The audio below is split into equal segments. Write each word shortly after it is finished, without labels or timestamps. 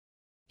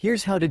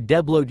Here's how to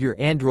debloat your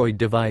Android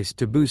device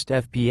to boost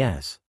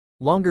FPS,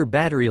 longer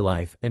battery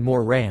life, and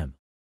more RAM.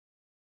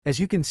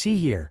 As you can see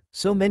here,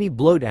 so many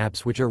bloat apps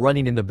which are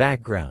running in the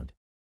background.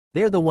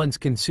 They're the ones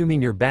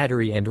consuming your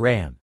battery and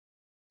RAM,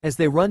 as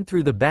they run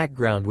through the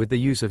background with the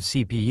use of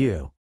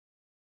CPU.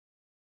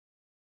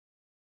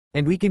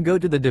 And we can go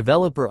to the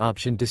developer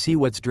option to see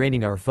what's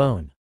draining our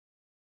phone.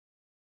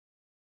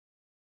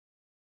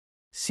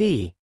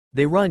 See,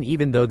 they run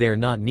even though they are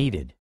not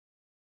needed.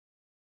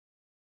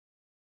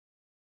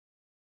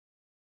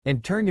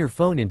 And turn your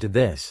phone into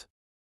this.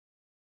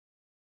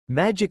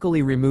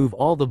 Magically remove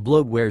all the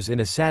bloatwares in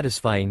a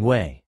satisfying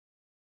way.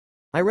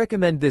 I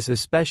recommend this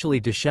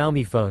especially to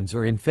Xiaomi phones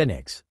or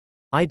Infinix,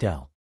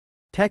 Itel,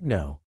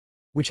 Tecno,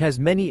 which has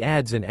many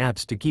ads and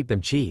apps to keep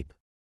them cheap.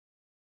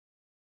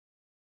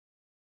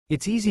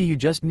 It's easy, you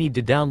just need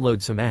to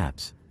download some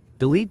apps,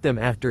 delete them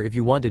after if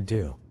you wanted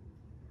to.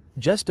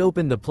 Just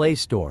open the Play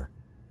Store,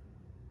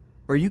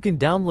 or you can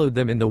download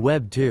them in the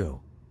web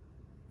too.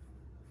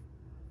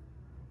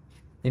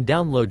 And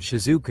download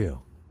Shizuku.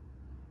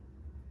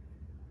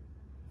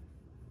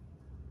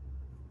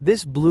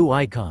 This blue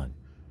icon.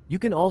 You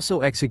can also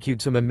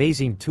execute some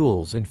amazing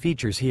tools and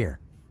features here.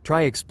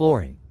 Try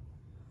exploring.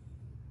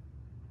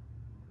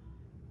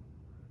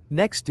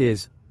 Next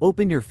is,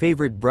 open your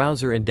favorite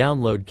browser and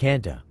download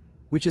Canta,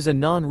 which is a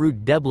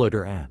non-root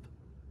debloater app.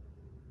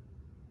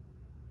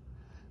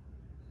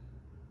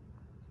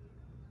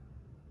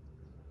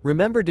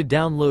 Remember to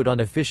download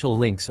on official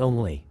links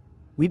only.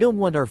 We don't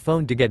want our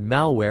phone to get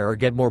malware or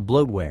get more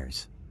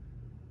bloatwares.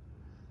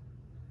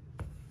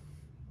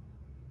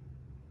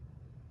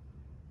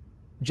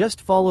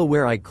 Just follow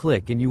where I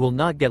click and you will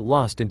not get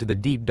lost into the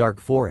deep dark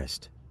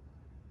forest.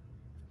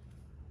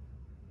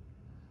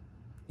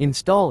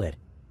 Install it.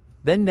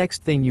 Then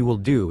next thing you will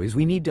do is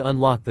we need to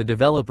unlock the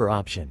developer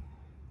option,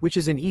 which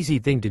is an easy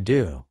thing to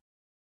do.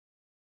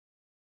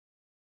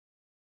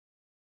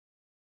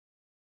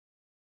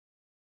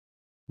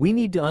 We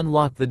need to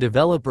unlock the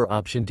developer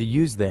option to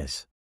use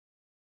this.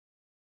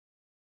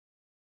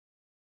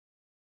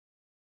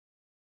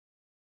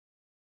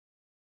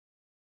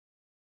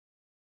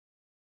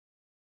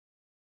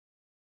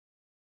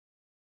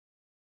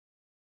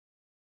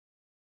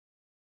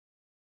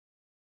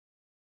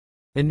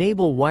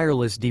 Enable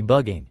wireless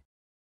debugging.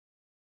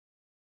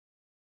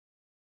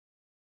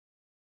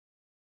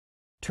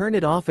 Turn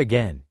it off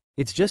again.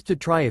 It's just to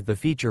try if the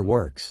feature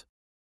works.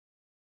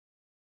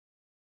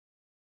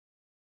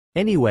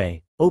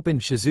 Anyway, open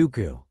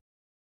Shizuku.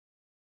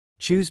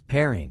 Choose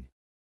pairing.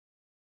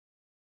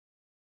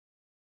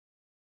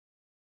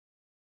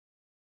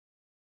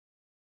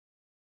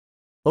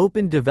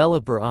 Open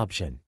developer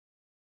option.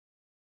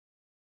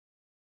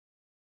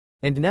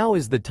 And now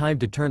is the time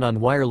to turn on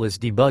wireless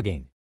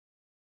debugging.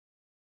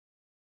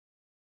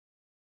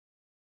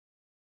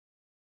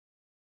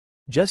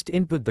 Just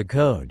input the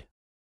code.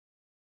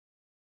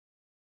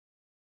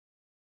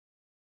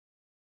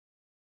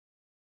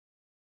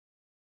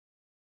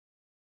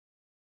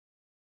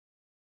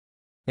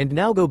 And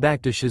now go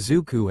back to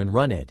Shizuku and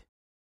run it.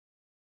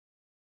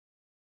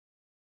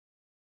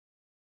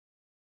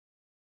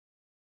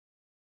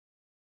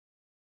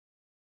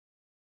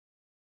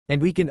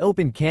 And we can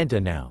open Canta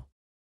now,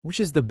 which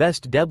is the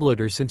best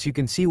debloater since you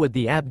can see what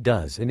the app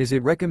does and is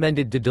it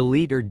recommended to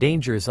delete or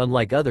dangerous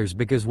unlike others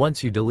because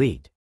once you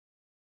delete,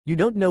 you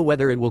don't know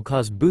whether it will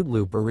cause boot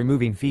loop or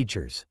removing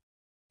features.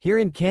 Here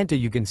in Canta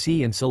you can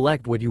see and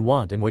select what you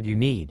want and what you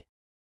need.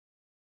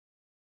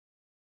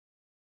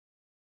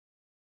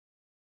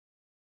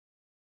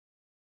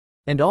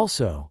 And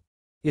also,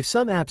 if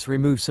some apps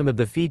remove some of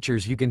the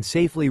features you can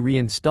safely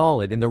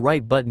reinstall it in the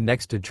right button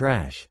next to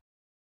trash.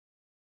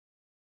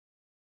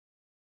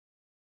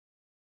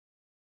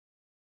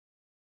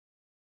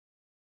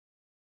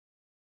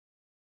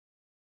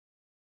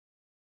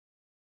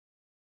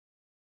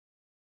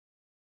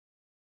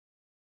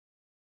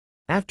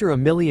 After a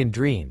million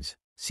dreams,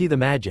 see the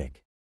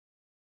magic.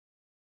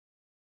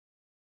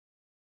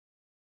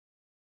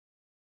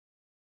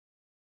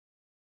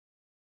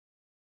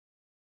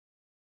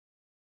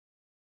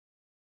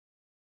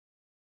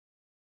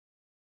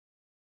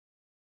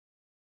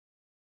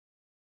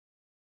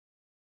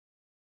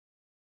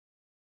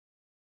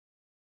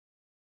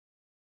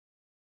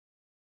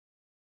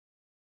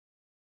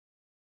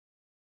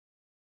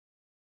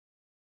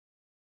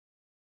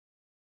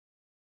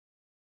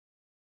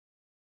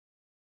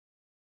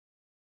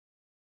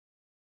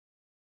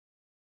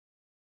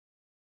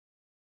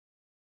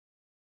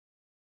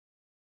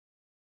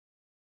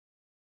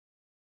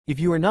 If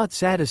you are not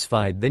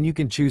satisfied, then you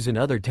can choose in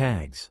other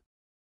tags.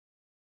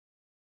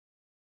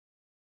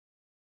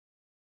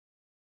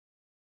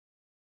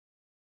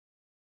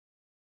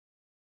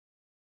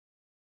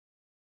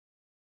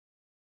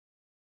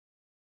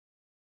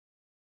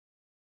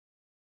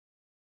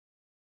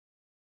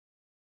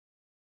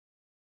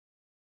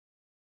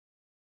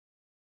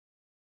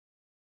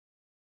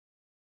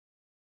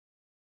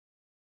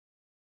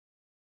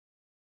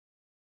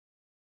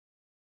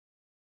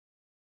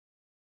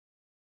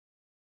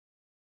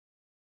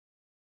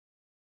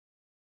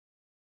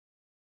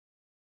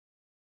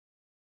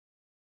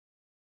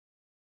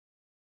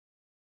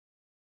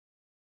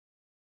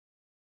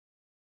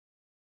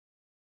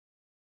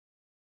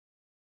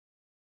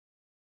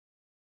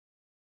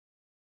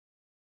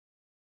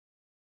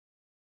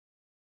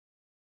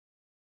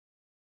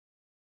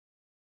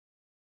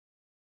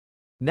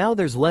 Now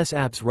there's less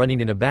apps running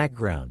in a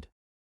background.